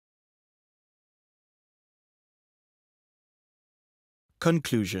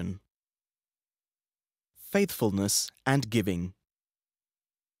Conclusion. Faithfulness and giving.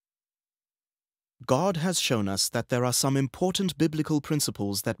 God has shown us that there are some important biblical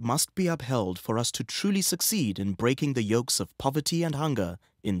principles that must be upheld for us to truly succeed in breaking the yokes of poverty and hunger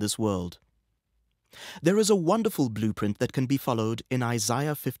in this world. There is a wonderful blueprint that can be followed in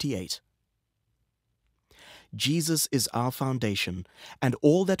Isaiah 58. Jesus is our foundation, and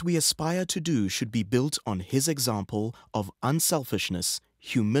all that we aspire to do should be built on His example of unselfishness,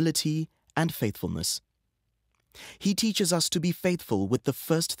 humility, and faithfulness. He teaches us to be faithful with the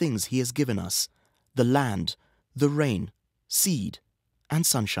first things He has given us: the land, the rain, seed, and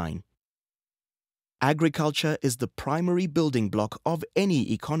sunshine. Agriculture is the primary building block of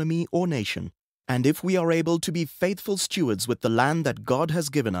any economy or nation, and if we are able to be faithful stewards with the land that God has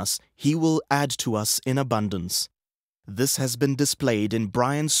given us, He will add to us in abundance. This has been displayed in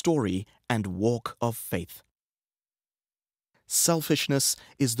Brian's story and walk of faith. Selfishness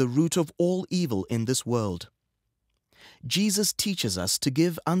is the root of all evil in this world. Jesus teaches us to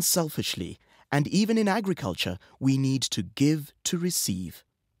give unselfishly, and even in agriculture, we need to give to receive.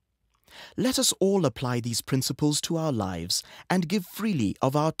 Let us all apply these principles to our lives and give freely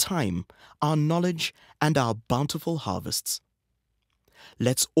of our time, our knowledge, and our bountiful harvests.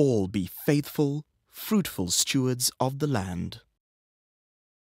 Let's all be faithful, fruitful stewards of the land.